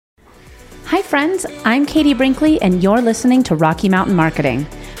Hi friends, I'm Katie Brinkley and you're listening to Rocky Mountain Marketing.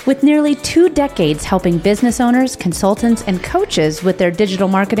 With nearly 2 decades helping business owners, consultants, and coaches with their digital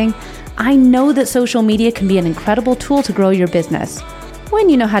marketing, I know that social media can be an incredible tool to grow your business when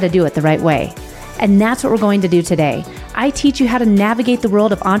you know how to do it the right way. And that's what we're going to do today. I teach you how to navigate the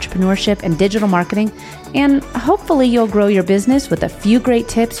world of entrepreneurship and digital marketing, and hopefully you'll grow your business with a few great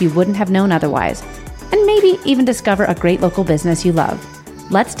tips you wouldn't have known otherwise, and maybe even discover a great local business you love.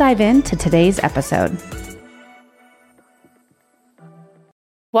 Let's dive into today's episode.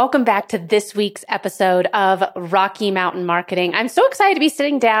 Welcome back to this week's episode of Rocky Mountain Marketing. I'm so excited to be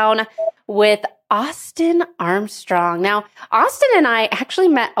sitting down with Austin Armstrong. Now, Austin and I actually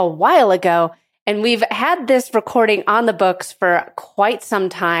met a while ago, and we've had this recording on the books for quite some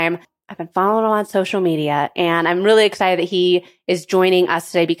time. I've been following him on social media, and I'm really excited that he is joining us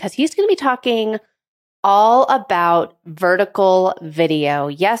today because he's going to be talking all about vertical video.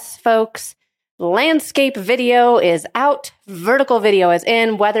 Yes, folks, landscape video is out. Vertical video is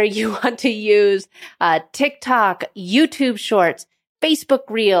in, whether you want to use TikTok, YouTube Shorts, Facebook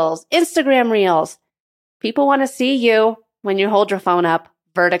Reels, Instagram Reels. People want to see you when you hold your phone up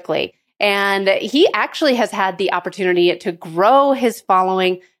vertically. And he actually has had the opportunity to grow his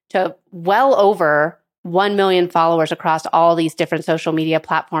following to well over 1 million followers across all these different social media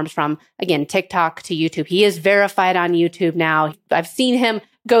platforms from, again, TikTok to YouTube. He is verified on YouTube now. I've seen him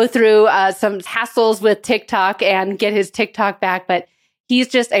go through some hassles with TikTok and get his TikTok back, but he's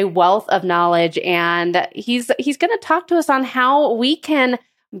just a wealth of knowledge, and he's going to talk to us on how we can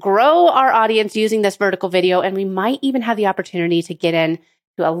grow our audience using this vertical video, and we might even have the opportunity to get into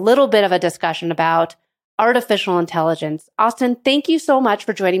a little bit of a discussion about artificial intelligence. Austin, thank you so much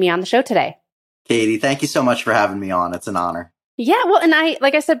for joining me on the show today. Katie, thank you so much for having me on. It's an honor. Yeah, well, and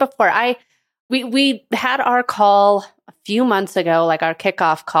like I said before, we had our call a few months ago, like our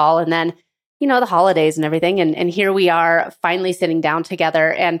kickoff call, and then, the holidays and everything. And here we are finally sitting down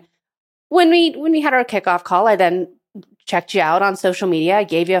together. And when we had our kickoff call, I then checked you out on social media. I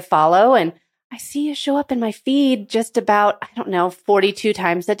gave you a follow, and I see you show up in my feed just about, 42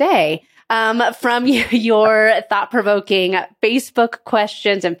 times a day. From your thought-provoking Facebook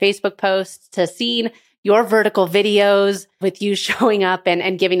questions and Facebook posts to seeing your vertical videos with you showing up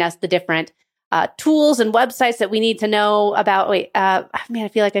and giving us the different tools and websites that we need to know about. I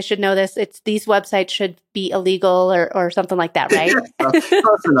feel like I should know this. It's these websites should be illegal or something like that, right?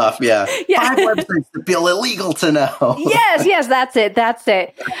 Close enough, yeah. 5 websites that feel illegal to know. Yes, that's it.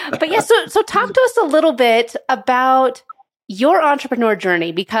 But yeah, so talk to us a little bit about your entrepreneur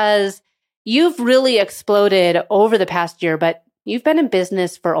journey, because you've really exploded over the past year, but you've been in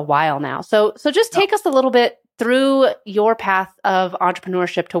business for a while now. So just take us a little bit through your path of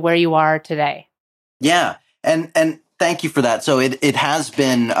entrepreneurship to where you are today. Yeah. And thank you for that. So it has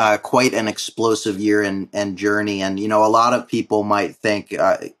been quite an explosive year and journey. And, a lot of people might think,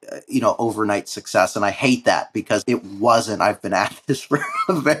 overnight success. And I hate that because it wasn't. I've been at this for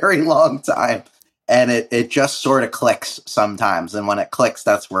a very long time. And it just sort of clicks sometimes. And when it clicks,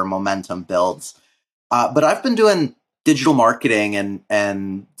 that's where momentum builds. But I've been doing digital marketing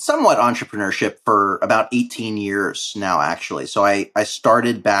and somewhat entrepreneurship for about 18 years now, actually. So I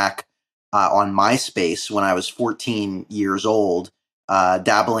started back on MySpace when I was 14 years old,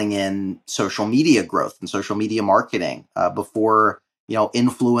 dabbling in social media growth and social media marketing. Before,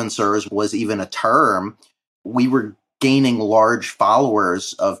 influencers was even a term, we were gaining large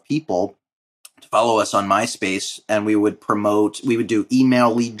followers of people to follow us on MySpace, and we would do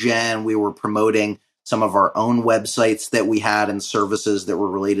email lead gen. We were promoting some of our own websites that we had and services that were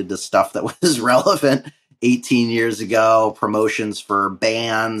related to stuff that was relevant 18 years ago, promotions for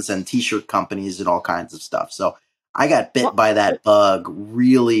bands and t-shirt companies and all kinds of stuff. So I got bit by that bug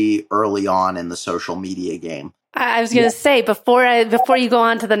really early on in the social media game. I was going to say, before you go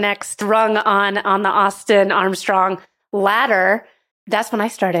on to the next rung on the Austin Armstrong ladder, that's when I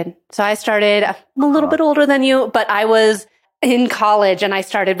started. So I'm a little bit older than you, but I was in college and I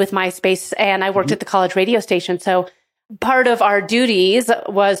started with MySpace and I worked at the college radio station. So part of our duties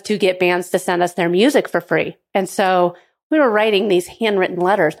was to get bands to send us their music for free. And so we were writing these handwritten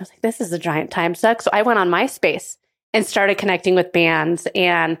letters. I was like, this is a giant time suck. So I went on MySpace and started connecting with bands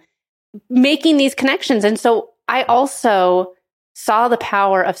and making these connections. And so I also saw the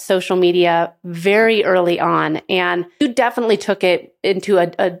power of social media very early on. And you definitely took it into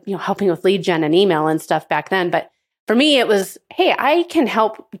helping with lead gen and email and stuff back then. But for me, it was, hey, I can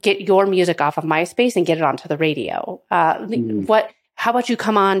help get your music off of MySpace and get it onto the radio. How about you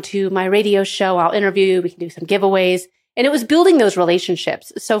come on to my radio show? I'll interview you. We can do some giveaways. And it was building those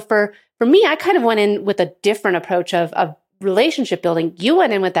relationships. So for me, I kind of went in with a different approach of relationship building. You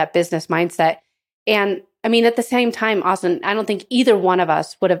went in with that business mindset. And I mean, at the same time, Austin, I don't think either one of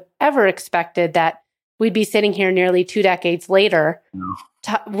us would have ever expected that we'd be sitting here nearly 2 decades later No.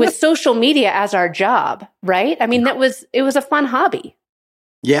 with social media as our job, right? I mean, it was a fun hobby.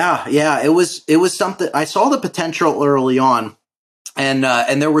 Yeah. It was something. I saw the potential early on, and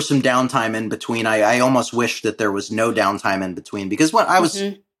there was some downtime in between. I almost wish that there was no downtime in between, because when I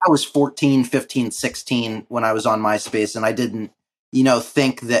was 14, 15, 16 when I was on MySpace, and I didn't,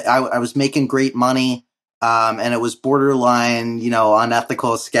 think that I was making great money. And it was borderline,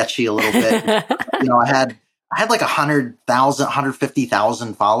 unethical, sketchy a little bit. I had like 100,000,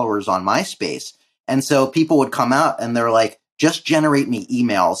 150,000 followers on MySpace. And so people would come out and they're like, just generate me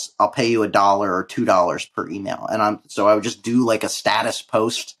emails. I'll pay you $1 or $2 per email. And so I would just do like a status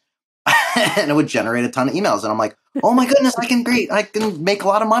post and it would generate a ton of emails. And I'm like, oh my goodness, I can make a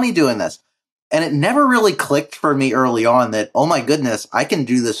lot of money doing this. And it never really clicked for me early on that, oh my goodness, I can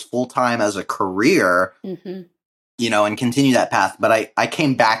do this full time as a career, and continue that path. But I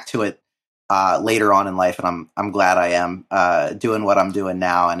came back to it later on in life, and I'm glad I am doing what I'm doing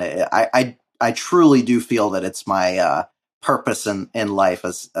now. And I truly do feel that it's my purpose in life,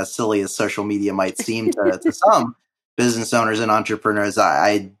 as silly as social media might seem to some business owners and entrepreneurs.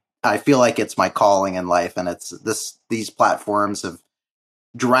 I feel like it's my calling in life, and these platforms have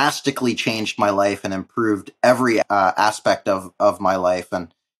drastically changed my life and improved every aspect of my life.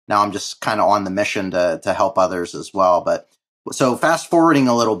 And now I'm just kind of on the mission to help others as well. But so fast forwarding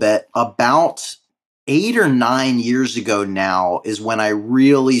a little bit, about 8 or 9 years ago now is when I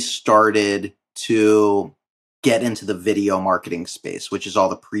really started to get into the video marketing space, which is all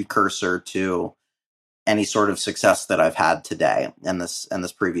the precursor to any sort of success that I've had today and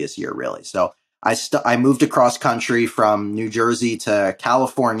this previous year, really. So I moved across country from New Jersey to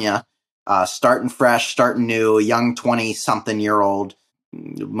California, starting fresh, starting new, a young 20-something-year-old,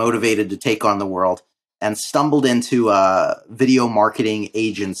 motivated to take on the world, and stumbled into a video marketing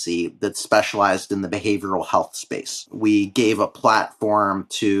agency that specialized in the behavioral health space. We gave a platform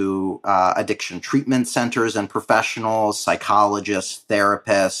to addiction treatment centers and professionals, psychologists,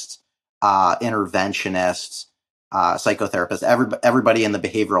 therapists, interventionists, psychotherapists, everybody in the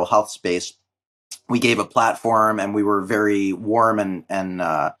behavioral health space. We gave a platform, and we were very warm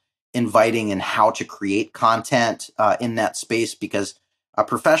and inviting in how to create content in that space, because a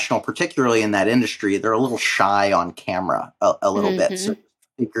professional, particularly in that industry, they're a little shy on camera a little bit. So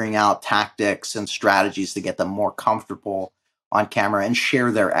figuring out tactics and strategies to get them more comfortable on camera and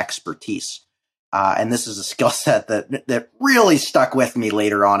share their expertise. And this is a skill set that really stuck with me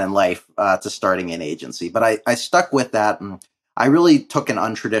later on in life to starting an agency. But I stuck with that, and I really took an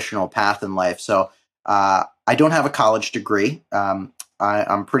untraditional path in life. So I don't have a college degree.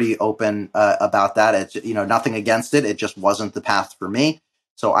 I'm pretty open about that. It's, nothing against it. It just wasn't the path for me.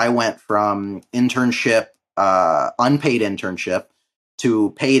 So I went from internship, unpaid internship,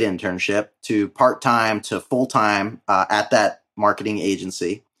 to paid internship, to part-time, to full-time at that marketing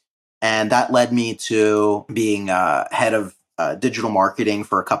agency. And that led me to being head of digital marketing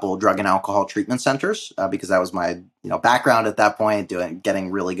for a couple of drug and alcohol treatment centers, because that was my background at that point,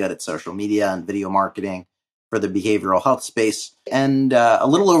 getting really good at social media and video marketing for the behavioral health space. And a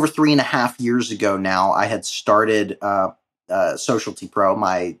little over 3.5 years ago now, I had started Socialty Pro,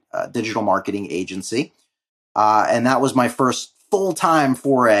 my digital marketing agency. And that was my first full-time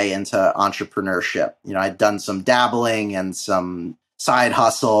foray into entrepreneurship. I'd done some dabbling and some side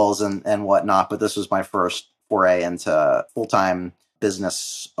hustles and whatnot, but this was my first foray into full-time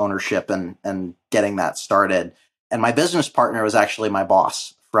business ownership and getting that started. And my business partner was actually my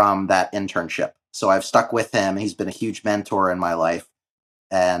boss from that internship. So I've stuck with him. He's been a huge mentor in my life.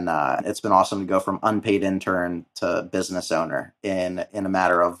 And it's been awesome to go from unpaid intern to business owner in a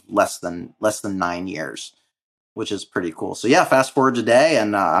matter of less than 9 years, which is pretty cool. So yeah, fast forward today,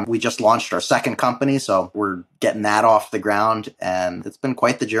 and we just launched our second company. So we're getting that off the ground, and it's been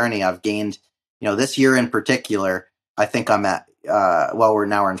quite the journey. I've gained, this year in particular, I think I'm at, we're in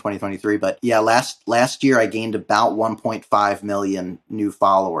 2023, but yeah, last year I gained about 1.5 million new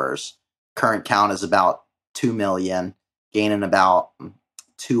followers. Current count is about 2 million, gaining about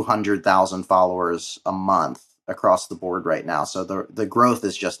 200,000 followers a month across the board right now. So the growth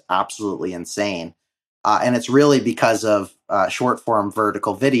is just absolutely insane. And it's really because of short form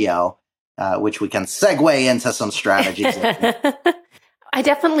vertical video, which we can segue into some strategies. I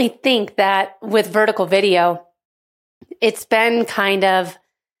definitely think that with vertical video, it's been kind of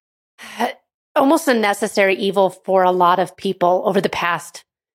almost a necessary evil for a lot of people over the past,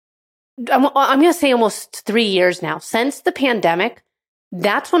 I'm going to say almost 3 years now. Since the pandemic,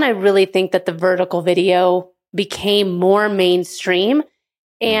 that's when I really think that the vertical video became more mainstream.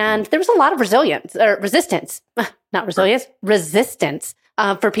 And there was a lot of resistance, not resilience, resistance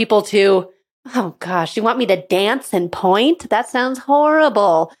for people to, oh gosh, you want me to dance and point? That sounds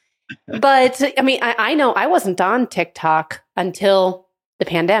horrible. But I mean, I know I wasn't on TikTok until the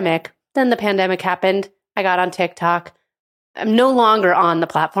pandemic. Then the pandemic happened. I got on TikTok. I'm no longer on the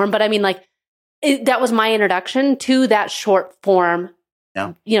platform, but I mean, like, that was my introduction to that short form,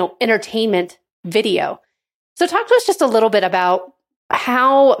 entertainment video. So talk to us just a little bit about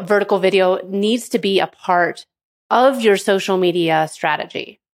how vertical video needs to be a part of your social media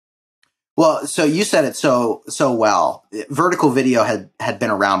strategy. Well, so you said it so well. Vertical video had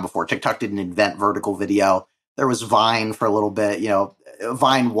been around before. TikTok didn't invent vertical video. There was Vine for a little bit.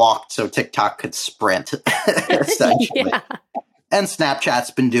 Vine walked so TikTok could sprint, essentially. Yeah. And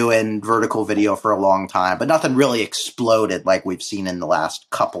Snapchat's been doing vertical video for a long time, but nothing really exploded like we've seen in the last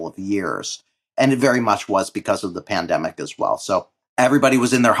couple of years. And it very much was because of the pandemic as well. So everybody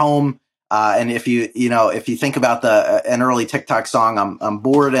was in their home. And if you think about an early TikTok song, I'm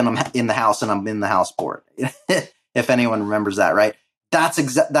bored and I'm in the house and I'm in the house bored. If anyone remembers that, right? That's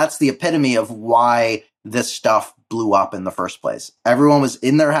the epitome of why this stuff blew up in the first place. Everyone was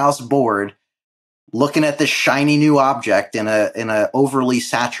in their house bored, looking at this shiny new object in a overly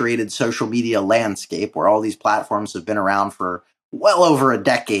saturated social media landscape where all these platforms have been around for well over a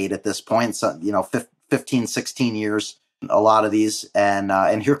decade at this point. So, 15, 16 years. A lot of these,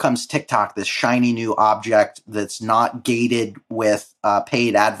 and here comes TikTok, this shiny new object that's not gated with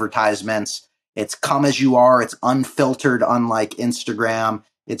paid advertisements. It's come as you are. It's unfiltered, unlike Instagram.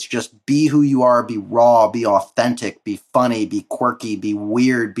 It's just be who you are, be raw, be authentic, be funny, be quirky, be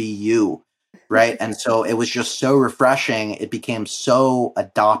weird, be you, right? And so it was just so refreshing. It became so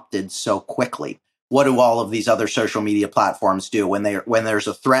adopted so quickly. What do all of these other social media platforms do? When there's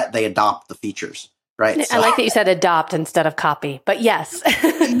a threat, they adopt the features. Right. I like that you said adopt instead of copy, but yes.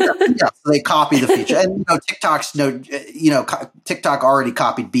 So they copy the feature. And, TikTok already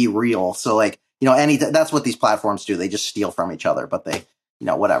copied Be Real. So that's what these platforms do. They just steal from each other, but they,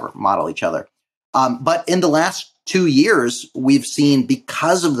 model each other. But in the last 2 years, we've seen,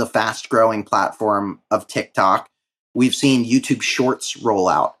 because of the fast growing platform of TikTok, we've seen YouTube Shorts roll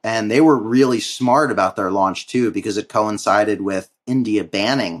out. And they were really smart about their launch too, because it coincided with India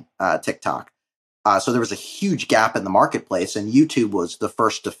banning TikTok. So there was a huge gap in the marketplace, and YouTube was the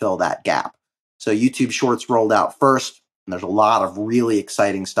first to fill that gap. So YouTube Shorts rolled out first, and there's a lot of really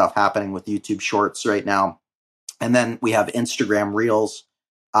exciting stuff happening with YouTube Shorts right now. And then we have Instagram Reels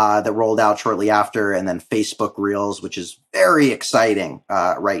that rolled out shortly after, and then Facebook Reels, which is very exciting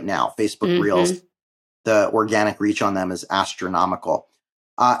right now. Facebook Reels, the organic reach on them is astronomical.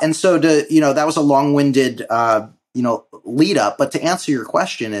 And so that was a long-winded lead up. But to answer your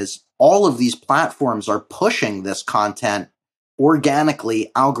question is, all of these platforms are pushing this content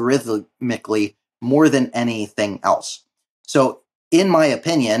organically, algorithmically, more than anything else. So in my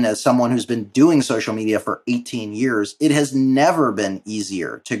opinion, as someone who's been doing social media for 18 years, it has never been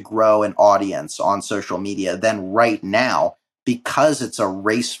easier to grow an audience on social media than right now, because it's a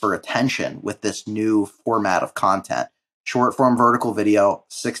race for attention with this new format of content. Short form vertical video,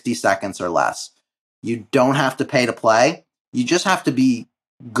 60 seconds or less. You don't have to pay to play. You just have to be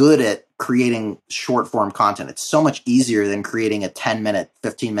good at creating short form content. It's so much easier than creating a 10-minute,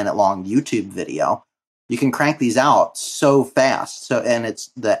 15-minute long YouTube video. You can crank these out so fast. And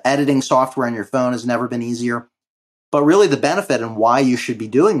it's the editing software on your phone has never been easier. But really the benefit and why you should be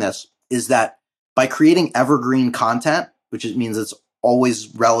doing this is that by creating evergreen content, which means it's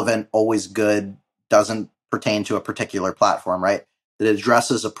always relevant, always good, doesn't pertain to a particular platform, right? That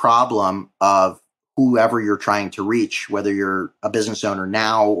addresses a problem of whoever you're trying to reach, whether you're a business owner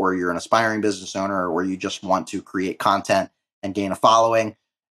now, or you're an aspiring business owner, or you just want to create content and gain a following.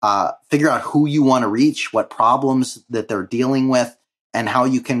 Figure out who you want to reach, what problems that they're dealing with, and how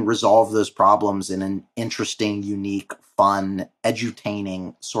you can resolve those problems in an interesting, unique, fun,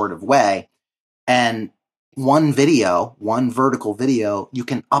 edutaining sort of way. And one vertical video, you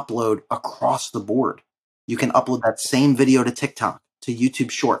can upload across the board. You can upload that same video to TikTok, to YouTube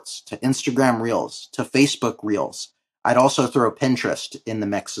Shorts, to Instagram Reels, to Facebook Reels. I'd also throw Pinterest in the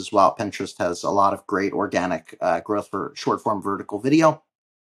mix as well. Pinterest has a lot of great organic growth for short form vertical video.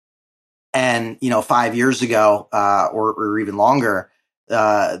 And, 5 years ago, or even longer,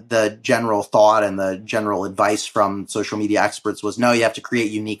 the general thought and the general advice from social media experts was, no, you have to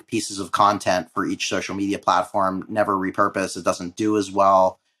create unique pieces of content for each social media platform, never repurpose. It doesn't do as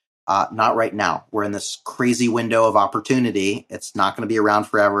well. Not right now. We're in this crazy window of opportunity. It's not going to be around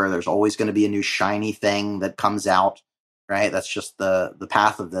forever. There's always going to be a new shiny thing that comes out, right? That's just the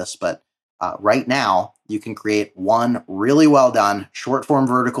path of this. But Right now, you can create one really well done short form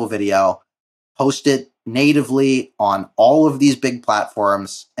vertical video, post it natively on all of these big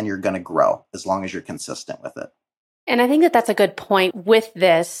platforms, and you're going to grow as long as you're consistent with it. And I think that that's a good point with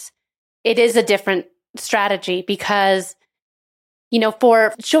this. It is a different strategy because,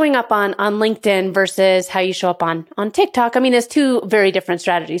 for showing up on LinkedIn versus how you show up on TikTok, I mean, there's two very different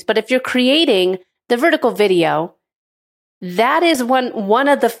strategies. But if you're creating the vertical video, that is one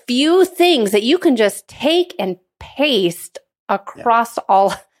of the few things that you can just take and paste across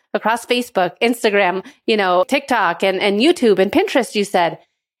across Facebook, Instagram, TikTok and YouTube and Pinterest, you said.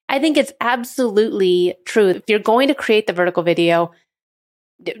 I think it's absolutely true. If you're going to create the vertical video,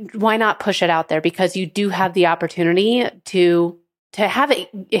 why not push it out there? Because you do have the opportunity to have it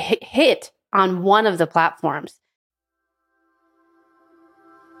hit on one of the platforms.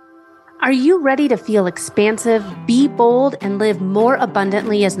 Are you ready to feel expansive, be bold, and live more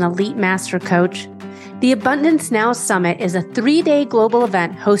abundantly as an elite master coach? The Abundance Now Summit is a 3-day global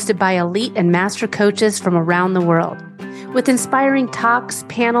event hosted by elite and master coaches from around the world. With inspiring talks,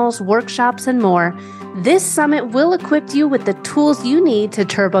 panels, workshops, and more, this summit will equip you with the tools you need to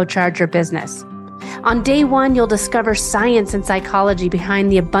turbocharge your business. On day 1, you'll discover science and psychology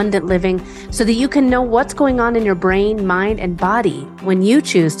behind the abundant living so that you can know what's going on in your brain, mind, and body when you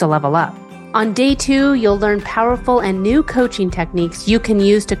choose to level up. On day 2, you'll learn powerful and new coaching techniques you can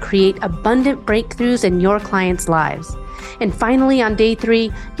use to create abundant breakthroughs in your clients' lives. And finally, on day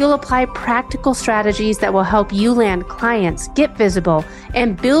 3, you'll apply practical strategies that will help you land clients, get visible,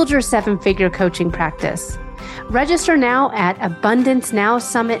 and build your 7-figure coaching practice. Register now at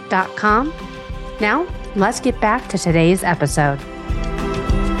abundancenowsummit.com. Now, let's get back to today's episode.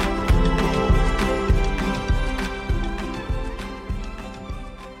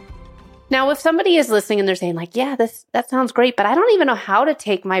 Now, if somebody is listening and they're saying like, yeah, that sounds great, but I don't even know how to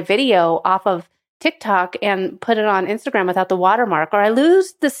take my video off of TikTok and put it on Instagram without the watermark, or I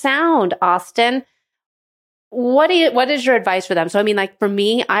lose the sound, Austin. What is your advice for them? So, I mean, like for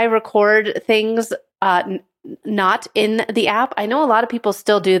me, I record things not in the app. I know a lot of people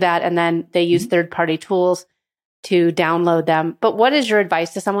still do that, and then they use third-party tools to download them. But what is your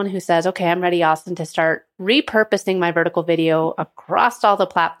advice to someone who says, okay, I'm ready, Austin, to start repurposing my vertical video across all the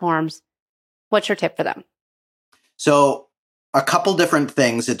platforms? What's your tip for them? So a couple different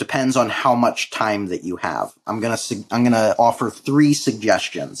things. It depends on how much time that you have. I'm gonna offer 3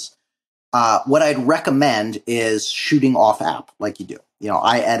 suggestions. What I'd recommend is shooting off app like you do.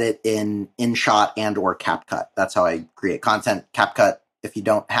 I edit in InShot and or CapCut. That's how I create content. CapCut, if you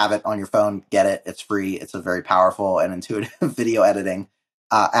don't have it on your phone, get it. It's free. It's a very powerful and intuitive video editing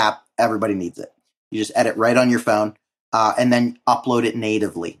app. Everybody needs it. You just edit right on your phone and then upload it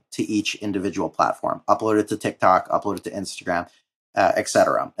natively to each individual platform. Upload it to TikTok, upload it to Instagram,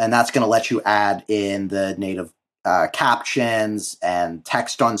 etc. And that's going to let you add in the native captions and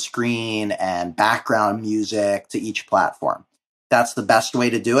text on screen and background music to each platform. That's the best way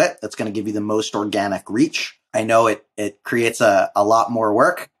to do it. That's going to give you the most organic reach. I know it creates a lot more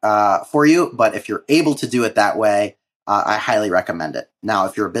work for you, but if you're able to do it that way, I highly recommend it. Now,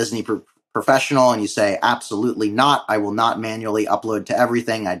 if you're a business professional and you say, absolutely not, I will not manually upload to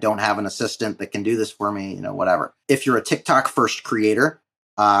everything. I don't have an assistant that can do this for me, whatever. If you're a TikTok first creator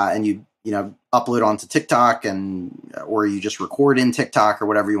and you upload onto TikTok or you just record in TikTok or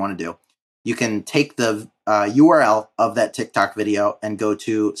whatever you want to do, you can take the URL of that TikTok video and go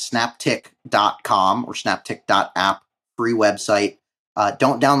to snaptik.com or snaptik.app, free website.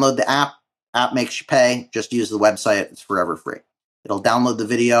 Don't download the app. App makes you pay. Just use the website. It's forever free. It'll download the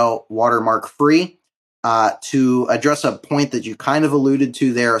video watermark free. To address a point that you kind of alluded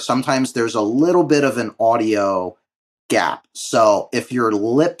to there, sometimes there's a little bit of an audio gap. So if you're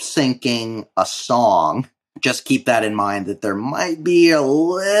lip syncing a song, just keep that in mind that there might be a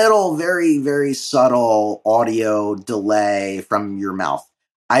little very, very subtle audio delay from your mouth.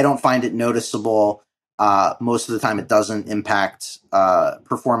 I don't find it noticeable. Most of the time it doesn't impact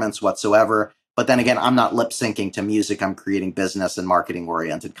performance whatsoever. But then again, I'm not lip syncing to music. I'm creating business and marketing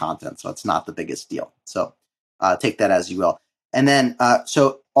oriented content. So it's not the biggest deal. So take that as you will. And then,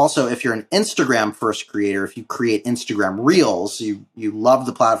 so also if you're an Instagram first creator, if you create Instagram Reels, you love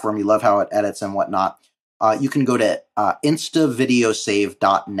the platform, you love how it edits and whatnot, you can go to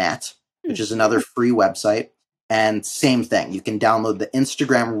instavideosave.net, which is another free website. And same thing, you can download the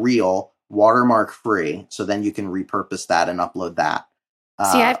Instagram Reel watermark free. So then you can repurpose that and upload that.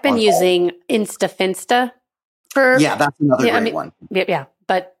 See, I've been using InstaFinsta for... Yeah, that's another great one. Yeah,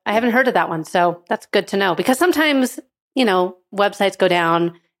 but I haven't heard of that one. So that's good to know. Because sometimes, websites go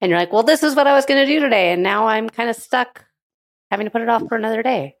down and you're like, well, this is what I was going to do today. And now I'm kind of stuck having to put it off for another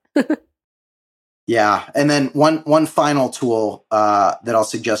day. Yeah. And then one final tool that I'll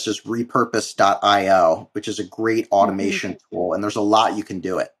suggest is repurpose.io, which is a great automation tool. And there's a lot you can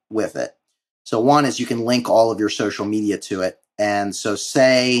do with it. So one is you can link all of your social media to it. And so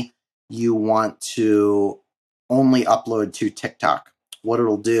say you want to only upload to TikTok. What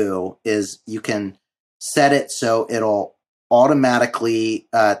it'll do is you can set it so it'll automatically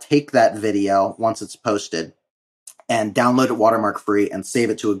take that video once it's posted and download it watermark free and save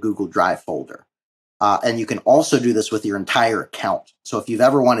it to a Google Drive folder. And you can also do this with your entire account. So if you've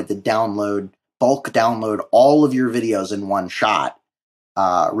ever wanted to bulk download all of your videos in one shot,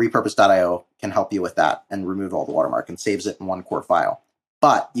 repurpose.io can help you with that and remove all the watermark and saves it in one core file.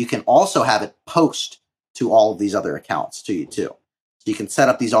 But you can also have it post to all of these other accounts to you too. So you can set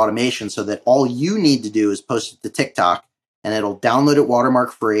up these automations so that all you need to do is post it to TikTok and it'll download it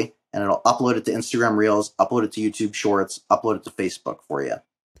watermark free and it'll upload it to Instagram Reels, upload it to YouTube Shorts, upload it to Facebook for you,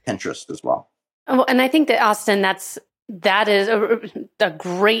 Pinterest as well. Oh, and I think that, Austin, that is a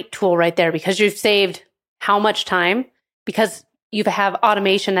great tool right there, because you've saved how much time, because you have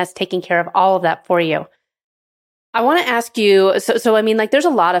automation that's taking care of all of that for you. I want to ask you, so I mean, like, there's a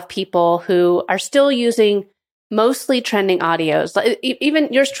lot of people who are still using mostly trending audios,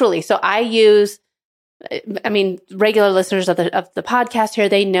 even yours truly. So regular listeners of the podcast here,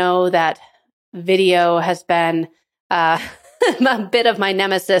 they know that video has been a bit of my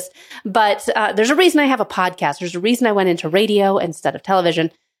nemesis, but there's a reason I have a podcast. There's a reason I went into radio instead of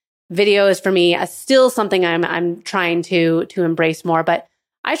television. Video is for me still something I'm trying to embrace more, but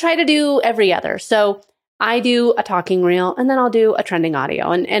I try to do every other. So I do a talking reel and then I'll do a trending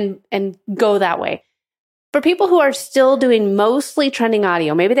audio and go that way. For people who are still doing mostly trending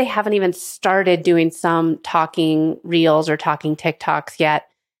audio, maybe they haven't even started doing some talking reels or talking TikToks yet,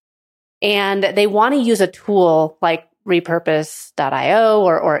 and they want to use a tool like repurpose.io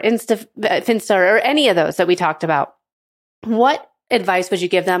or Finsta or any of those that we talked about, what advice would you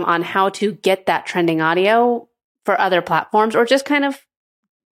give them on how to get that trending audio for other platforms, or just kind of,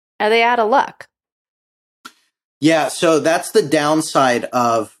 are they out of luck? Yeah, so that's the downside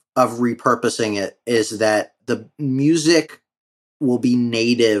of repurposing it, is that the music will be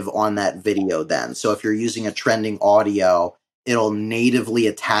native on that video then. So if you're using a trending audio, it'll natively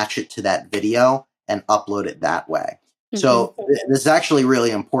attach it to that video and upload it that way. So this is actually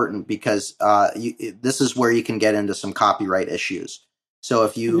really important, because this is where you can get into some copyright issues. So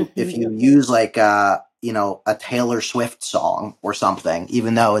if you use like a Taylor Swift song or something,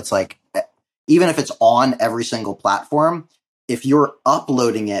 even if it's on every single platform, if you're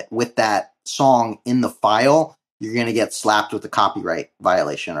uploading it with that song in the file, you're going to get slapped with a copyright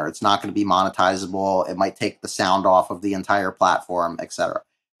violation, or it's not going to be monetizable. It might take the sound off of the entire platform, etc.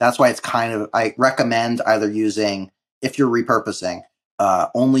 That's why I recommend either using, if you're repurposing,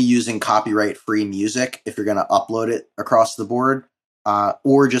 only using copyright-free music if you're going to upload it across the board,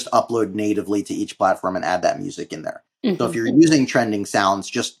 or just upload natively to each platform and add that music in there. So if you're using trending sounds,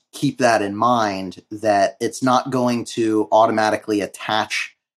 just keep that in mind, that it's not going to automatically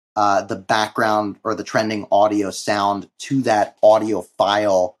attach the background or the trending audio sound to that audio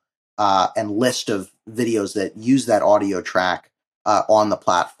file and list of videos that use that audio track on the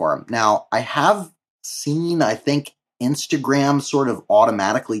platform. Now, I have seen, I think, Instagram sort of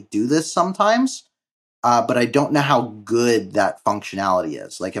automatically do this sometimes, but I don't know how good that functionality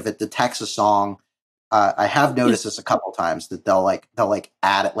is. Like, if it detects a song, I have noticed this a couple times, that they'll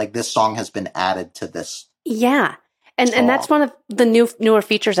add it, like, this song has been added to this. Yeah. And that's one of the newer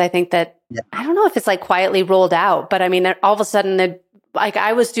features, I think, that I don't know if it's like quietly rolled out, but I mean, all of a sudden, I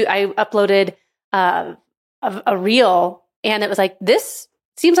uploaded a reel, and it was like, this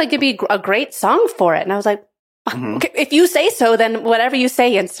seems like it'd be a great song for it. And I was like, okay, if you say so, then whatever you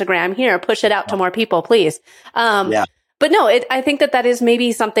say, Instagram, here, push it out to more people, please. But no, I think that is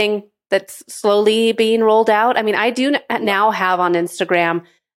maybe something that's slowly being rolled out. I mean, I do now have on Instagram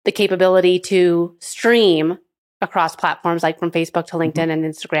the capability to stream across platforms, like from Facebook to LinkedIn and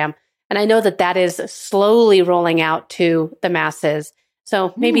Instagram. And I know that is slowly rolling out to the masses.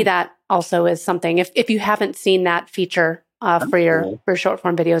 So maybe that also is something, if you haven't seen that feature for short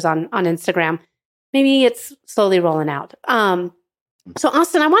form videos on Instagram, maybe it's slowly rolling out. So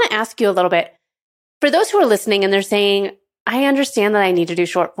Austin, I want to ask you a little bit, for those who are listening and they're saying, I understand that I need to do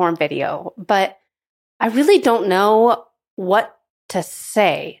short form video, but I really don't know what to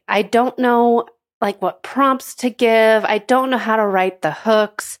say. I don't know like what prompts to give. I don't know how to write the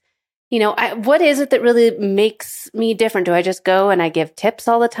hooks. What is it that really makes me different? Do I just go and I give tips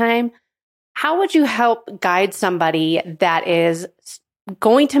all the time? How would you help guide somebody that is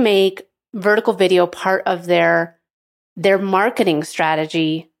going to make vertical video part of their marketing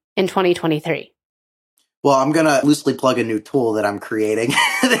strategy in 2023? Well, I'm going to loosely plug a new tool that I'm creating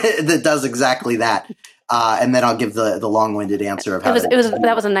that does exactly that. And then I'll give the long-winded answer of how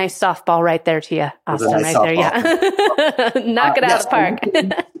that was a nice softball right there to you, Austin, nice right there. Yeah. Knock it out of the park.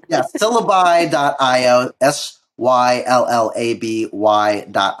 Yes, syllabi.io,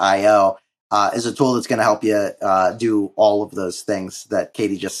 syllaby.io is a tool that's going to help you do all of those things that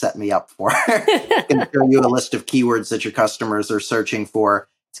Katie just set me up for. It's going to show you a list of keywords that your customers are searching for.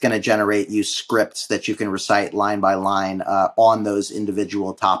 It's going to generate you scripts that you can recite line by line on those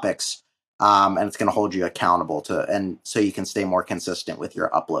individual topics. And it's going to hold you accountable and so you can stay more consistent with your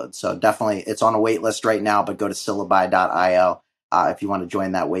uploads. So definitely it's on a wait list right now, but go to syllabi.io if you want to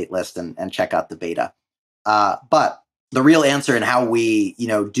join that wait list and check out the beta. But the real answer and how we,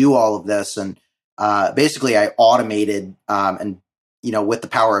 do all of this, and basically I automated and with the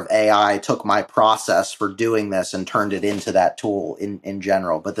power of AI, took my process for doing this and turned it into that tool in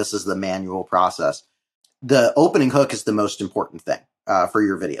general. But this is the manual process. The opening hook is the most important thing for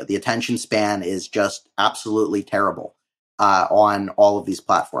your video. The attention span is just absolutely terrible on all of these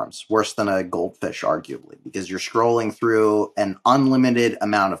platforms, worse than a goldfish, arguably, because you're scrolling through an unlimited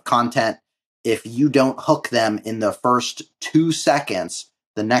amount of content. If you don't hook them in the first 2 seconds,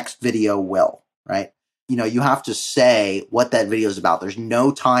 the next video will, right? You have to say what that video is about. There's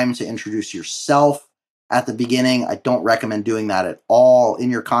no time to introduce yourself at the beginning. I don't recommend doing that at all in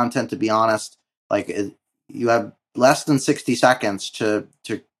your content, to be honest. You have less than 60 seconds to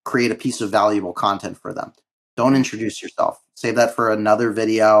create a piece of valuable content for them. Don't introduce yourself. Save that for another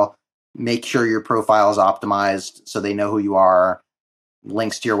video. Make sure your profile is optimized so they know who you are.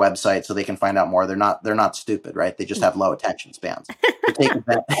 Links to your website so they can find out more. They're not stupid, right? They just have low attention spans. So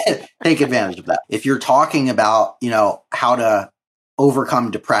take advantage of that. If you're talking about, how to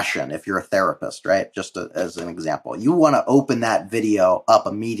overcome depression, if you're a therapist, right? Just as an example, you want to open that video up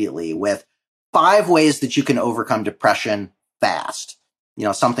immediately with 5 ways that you can overcome depression fast.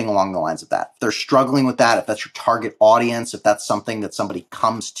 Something along the lines of that. If they're struggling with that, if that's your target audience, if that's something that somebody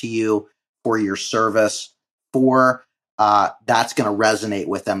comes to you for your service for, that's going to resonate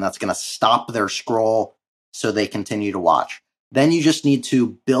with them. That's going to stop their scroll so they continue to watch. Then you just need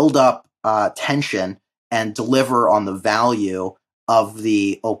to build up tension and deliver on the value of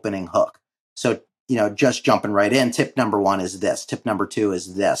the opening hook. So, just jumping right in, tip number 1 is this. Tip number 2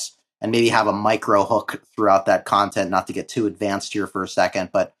 is this. And maybe have a micro hook throughout that content, not to get too advanced here for a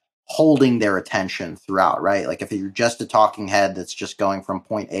second, but holding their attention throughout, right? Like if you're just a talking head that's just going from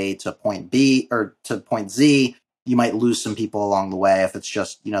point A to point B or to point Z, you might lose some people along the way. If it's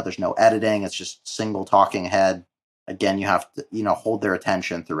just, there's no editing, it's just single talking head. Again, you have to, hold their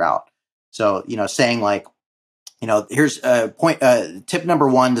attention throughout. So, saying like, here's a point, tip number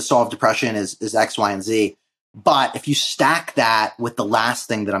 1 to solve depression is X, Y, and Z. But if you stack that with the last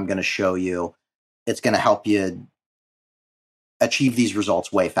thing that I'm going to show you, it's going to help you achieve these results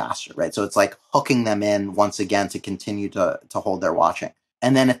way faster, right? So it's like hooking them in once again to continue to hold their watching.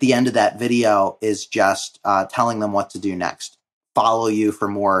 And then at the end of that video is just telling them what to do next. Follow you for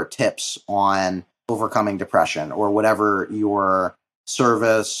more tips on overcoming depression or whatever your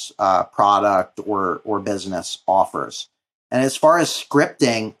service, product, or business offers. And as far as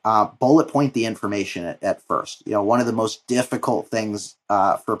scripting, bullet point the information at first. One of the most difficult things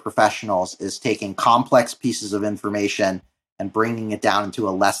for professionals is taking complex pieces of information and bringing it down into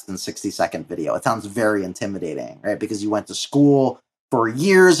a less than 60-second video. It sounds very intimidating, right? Because you went to school for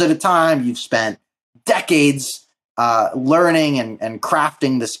years at a time. You've spent decades learning and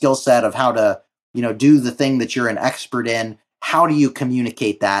crafting the skill set of how to, do the thing that you're an expert in. How do you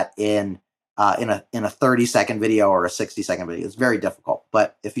communicate that in a 30-second video or a 60-second video? It's very difficult.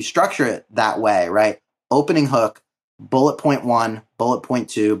 But if you structure it that way, right? Opening hook, bullet point 1, bullet point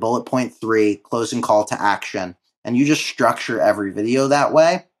 2, bullet point 3, closing call to action, and you just structure every video that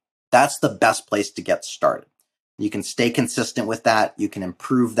way, that's the best place to get started. You can stay consistent with that. You can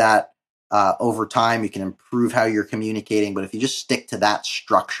improve that over time. You can improve how you're communicating. But if you just stick to that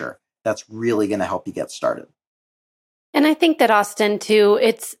structure, that's really going to help you get started. And I think that, Austin, too,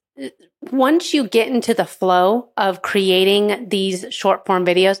 it's once you get into the flow of creating these short form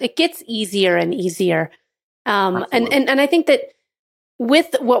videos, it gets easier and easier. And I think that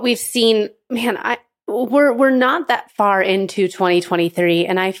with what we've seen, man, we're not that far into 2023.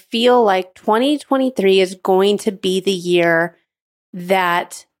 And I feel like 2023 is going to be the year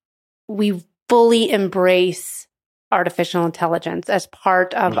that we fully embrace artificial intelligence as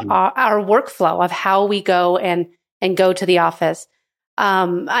part of our workflow of how we go and go to the office.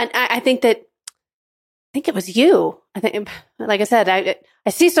 I think it was you. I think, like I said, I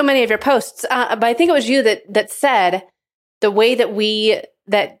see so many of your posts, but I think it was you that said the way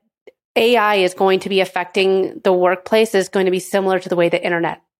that AI is going to be affecting the workplace is going to be similar to the way the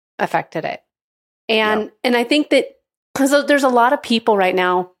internet affected it. And I think that because there's a lot of people right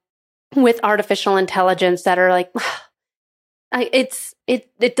now with artificial intelligence that are like,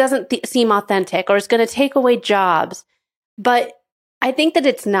 it doesn't seem authentic, or it's going to take away jobs. But I think that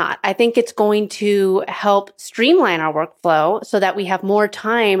it's not. I think it's going to help streamline our workflow so that we have more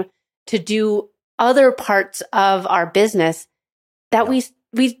time to do other parts of our business that we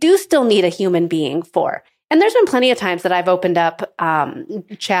do still need a human being for. And there's been plenty of times that I've opened up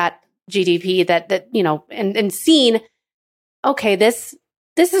chat GDP that and seen, okay, this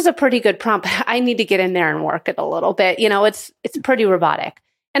is a pretty good prompt. I need to get in there and work it a little bit. It's pretty robotic.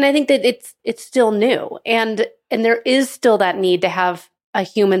 And I think that it's still new. And there is still that need to have a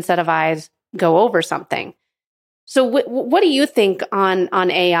human set of eyes go over something. So what do you think on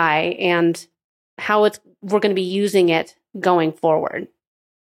AI and how we're going to be using it going forward?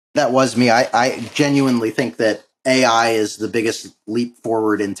 That was me. I genuinely think that AI is the biggest leap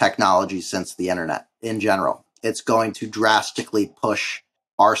forward in technology since the internet in general. It's going to drastically push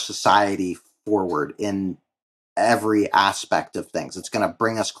our society forward in every aspect of things. It's going to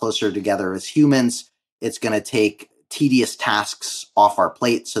bring us closer together as humans. It's going to take tedious tasks off our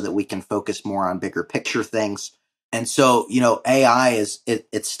plate so that we can focus more on bigger picture things. And so, AI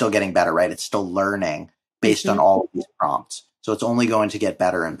it's still getting better, right? It's still learning based on all of these prompts. So it's only going to get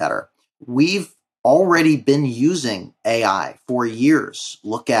better and better. We've already been using AI for years.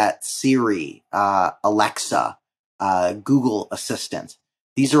 Look at Siri, Alexa, Google Assistant.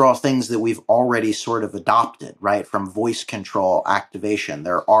 These are all things that we've already sort of adopted, right? From voice control activation.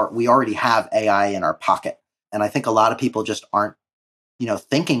 We already have AI in our pocket. And I think a lot of people just aren't,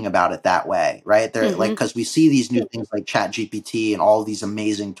 thinking about it that way, right? They're like, because we see these new things like ChatGPT and all these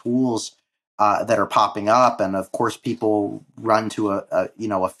amazing tools that are popping up. And of course, people run to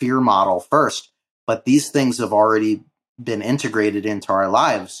a fear model first, but these things have already been integrated into our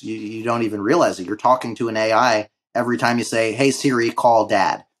lives. You don't even realize it. You're talking to an AI every time you say, "Hey Siri, call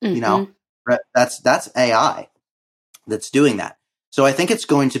dad." That's AI that's doing that. So I think it's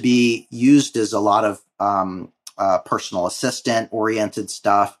going to be used as a lot of personal assistant oriented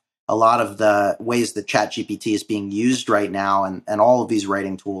stuff. A lot of the ways that ChatGPT is being used right now, and all of these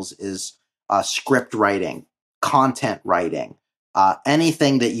writing tools is script writing, content writing,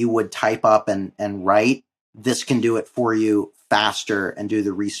 anything that you would type up and write. This can do it for you faster and do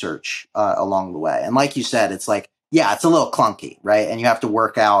the research along the way. And like you said, it's like, it's a little clunky, right? And you have to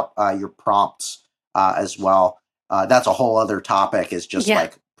work out your prompts as well. That's a whole other topic, is just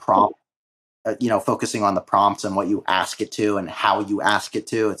like prompt, focusing on the prompts and what you ask it to and how you ask it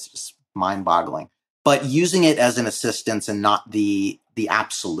to. It's just mind boggling. But using it as an assistance and not the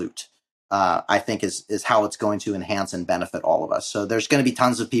absolute, I think is how it's going to enhance and benefit all of us. So there's going to be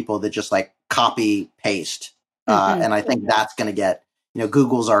tons of people that just like copy paste. And I think that's going to get,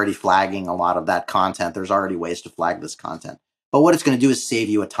 Google's already flagging a lot of that content. There's already ways to flag this content. But what it's going to do is save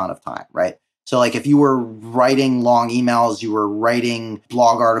you a ton of time, right? So like if you were writing long emails, you were writing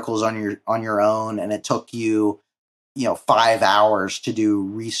blog articles on your own, and it took you, 5 hours to do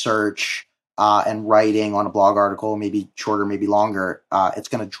research and writing on a blog article, maybe shorter, maybe longer, it's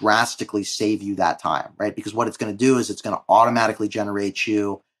going to drastically save you that time, right? Because what it's going to do is it's going to automatically generate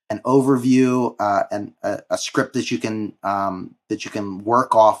you an overview and a script that you can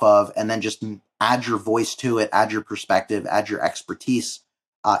work off of, and then just add your voice to it, add your perspective, add your expertise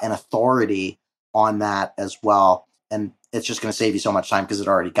and authority on that as well. And it's just going to save you so much time because it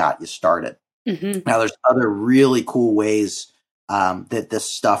already got you started. Now, there's other really cool ways that this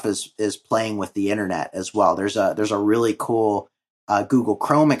stuff is playing with the internet as well. There's a really cool Google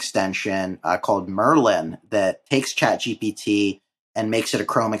Chrome extension called Merlin that takes ChatGPT and makes it a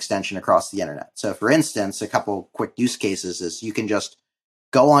Chrome extension across the internet. So, for instance, a couple quick use cases is you can just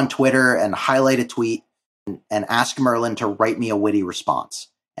go on Twitter and highlight a tweet and ask Merlin to write me a witty response.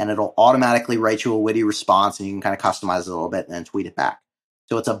 And it'll automatically write you a witty response, and you can kind of customize it a little bit and then tweet it back.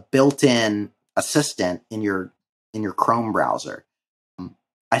 So it's a built-in assistant in your Chrome browser.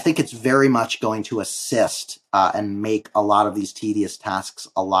 I think it's very much going to assist and make a lot of these tedious tasks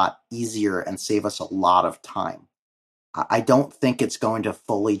a lot easier and save us a lot of time. I don't think it's going to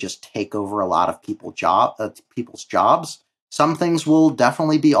fully just take over a lot of people's jobs. Some things will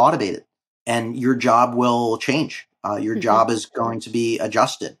definitely be automated, and your job will change. Your job is going to be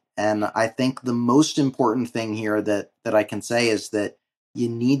adjusted. And I think the most important thing here that I can say is that you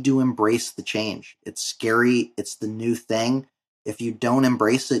need to embrace the change. It's scary. It's the new thing. If you don't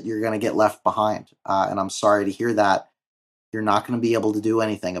embrace it, you're going to get left behind. And I'm sorry to hear that. You're not going to be able to do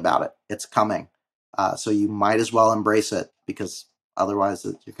anything about it. It's coming. So you might as well embrace it, because Otherwise,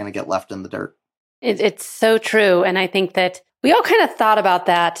 you're going to get left in the dirt. It's so true. And I think that we all kind of thought about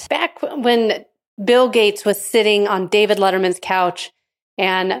that back when Bill Gates was sitting on David Letterman's couch,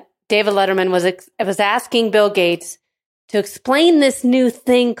 and David Letterman was asking Bill Gates to explain this new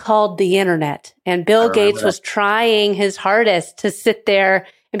thing called the internet. And Bill Gates was trying his hardest to sit there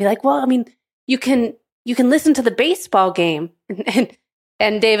and be like, well, I mean, you can listen to the baseball game.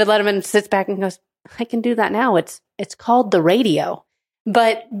 And David Letterman sits back and goes, I can do that now. It's called the radio.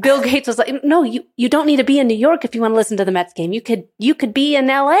 But Bill Gates was like, no, you don't need to be in New York if you want to listen to the Mets game. You could be in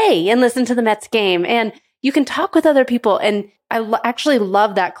LA and listen to the Mets game, and you can talk with other people. And I actually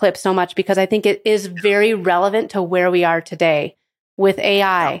love that clip so much because I think it is very relevant to where we are today with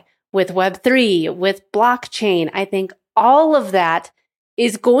AI, with Web3, with blockchain. I think all of that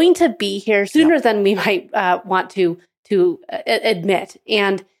is going to be here sooner than we might want to admit.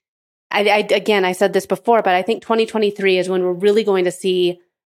 And I said this before, but I think 2023 is when we're really going to see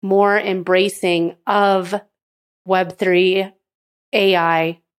more embracing of Web3,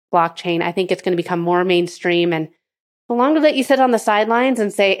 AI, blockchain. I think it's going to become more mainstream. And the longer that you sit on the sidelines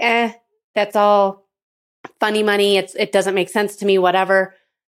and say, that's all funny money, it doesn't make sense to me, whatever,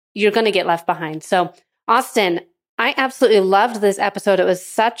 you're going to get left behind. So, Austin, I absolutely loved this episode. It was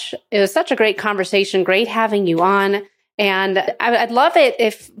such a great conversation. Great having you on. And I'd love it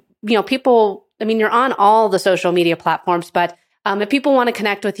if people, I mean, you're on all the social media platforms, but if people want to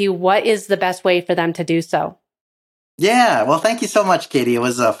connect with you, what is the best way for them to do so? Yeah, well, thank you so much, Katie. It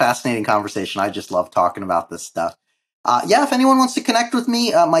was a fascinating conversation. I just love talking about this stuff. If anyone wants to connect with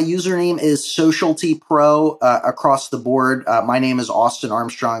me, my username is SocialtyPro across the board. My name is Austin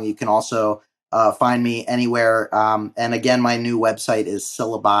Armstrong. You can also find me anywhere. And again, my new website is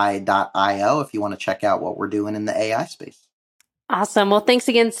syllabi.io if you want to check out what we're doing in the AI space. Awesome. Well, thanks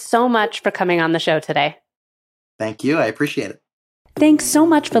again so much for coming on the show today. Thank you. I appreciate it. Thanks so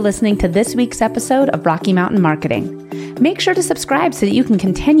much for listening to this week's episode of Rocky Mountain Marketing. Make sure to subscribe so that you can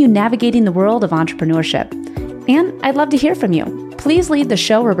continue navigating the world of entrepreneurship. And I'd love to hear from you. Please leave the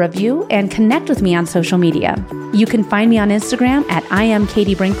show a review and connect with me on social media. You can find me on Instagram at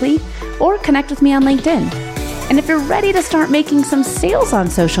 @IamKatieBrinkley or connect with me on LinkedIn. And if you're ready to start making some sales on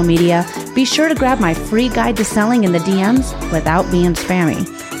social media, be sure to grab my free guide to selling in the DMs without being spammy.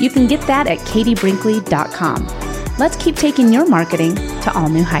 You can get that at katiebrinkley.com. Let's keep taking your marketing to all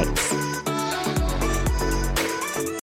new heights.